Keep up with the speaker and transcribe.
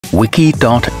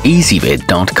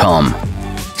wiki.ezvid.com.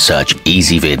 Search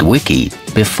Ezvid Wiki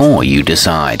before you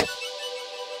decide.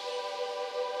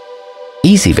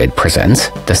 Ezvid presents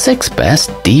the 6 best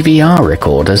DVR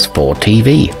recorders for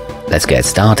TV. Let's get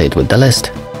started with the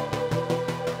list.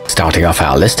 Starting off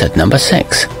our list at number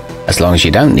 6. As long as you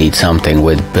don't need something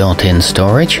with built-in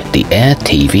storage, the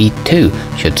airtv 2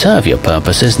 should serve your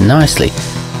purposes nicely.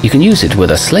 You can use it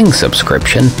with a Sling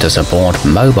subscription to support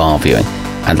mobile viewing,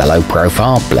 and the low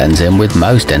profile blends in with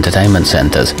most entertainment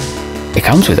centers. It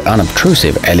comes with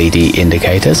unobtrusive LED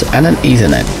indicators and an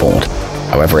Ethernet port.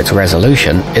 However, its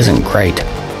resolution isn't great.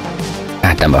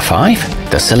 At number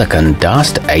 5, the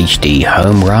silicondust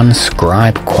hdhomerun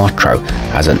Scribe Quatro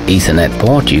has an Ethernet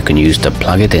port you can use to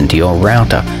plug it into your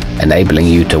router, enabling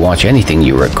you to watch anything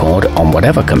you record on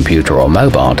whatever computer or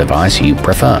mobile device you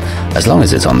prefer, as long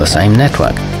as it's on the same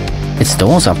network. It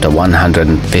stores up to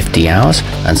 150 hours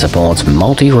and supports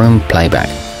multi-room playback,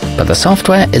 but the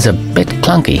software is a bit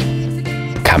clunky.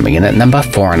 Coming in at number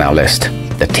 4 on our list,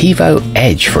 the TiVo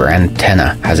Edge for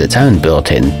Antenna has its own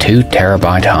built-in 2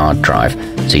 TB hard drive,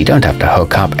 so you don't have to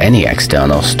hook up any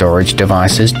external storage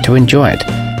devices to enjoy it.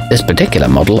 This particular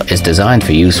model is designed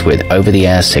for use with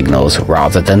over-the-air signals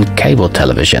rather than cable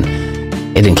television.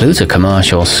 It includes a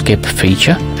commercial skip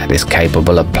feature and is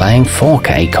capable of playing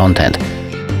 4K content.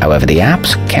 However, the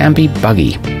apps can be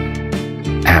buggy.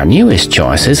 Our newest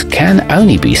choices can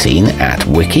only be seen at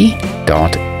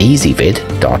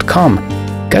wiki.ezvid.com.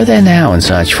 Go there now and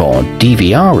search for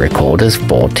DVR Recorders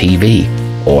for TV,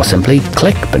 or simply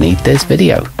click beneath this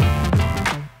video.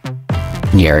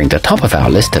 Nearing the top of our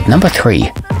list at number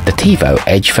 3, the TiVo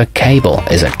Edge for Cable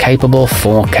is a capable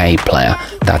 4K player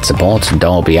that supports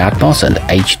Dolby Atmos and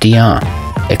HDR.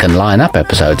 It can line up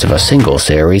episodes of a single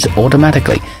series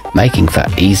automatically, making for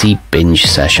easy binge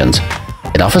sessions.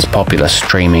 It offers popular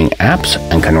streaming apps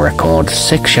and can record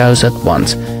 6 shows at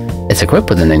once. It's equipped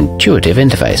with an intuitive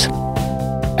interface.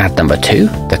 At number 2,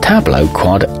 the Tablo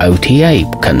Quad OTA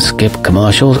can skip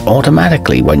commercials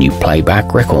automatically when you play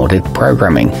back recorded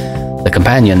programming. The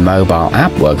companion mobile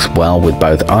app works well with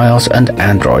both iOS and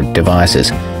Android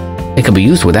devices. It can be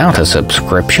used without a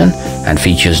subscription and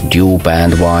features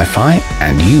dual-band Wi-Fi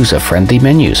and user-friendly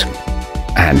menus.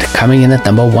 And coming in at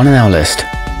number 1 on our list,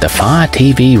 the Fire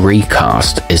TV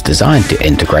Recast is designed to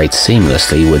integrate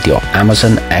seamlessly with your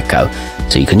Amazon Echo,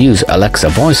 so you can use Alexa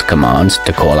voice commands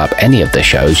to call up any of the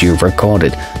shows you've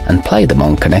recorded and play them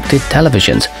on connected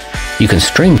televisions. You can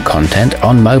stream content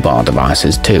on mobile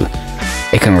devices too.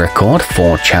 It can record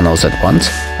 4 channels at once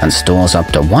and stores up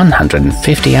to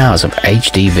 150 hours of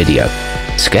HD video.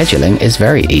 Scheduling is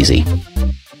very easy.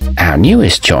 Our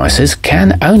newest choices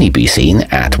can only be seen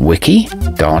at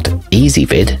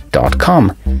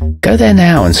wiki.ezvid.com. Go there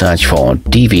now and search for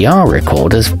DVR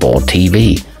Recorders for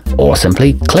TV, or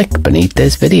simply click beneath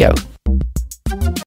this video.